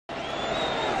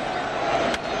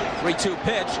3-2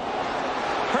 pitch.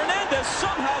 Hernandez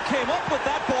somehow came up with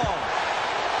that ball.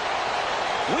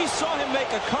 We saw him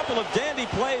make a couple of dandy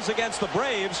plays against the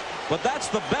Braves, but that's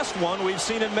the best one we've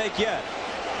seen him make yet.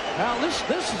 Now this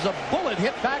is a bullet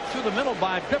hit back through the middle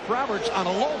by Bip Roberts on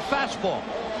a low fastball.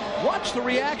 Watch the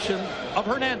reaction of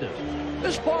Hernandez.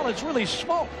 This ball is really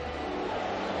smoked.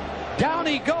 Down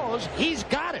he goes. He's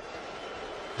got it.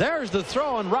 There's the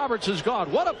throw, and Roberts is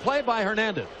gone. What a play by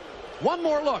Hernandez. One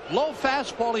more look. Low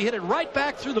fastball. He hit it right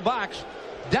back through the box.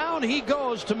 Down he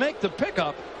goes to make the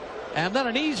pickup, and then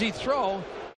an easy throw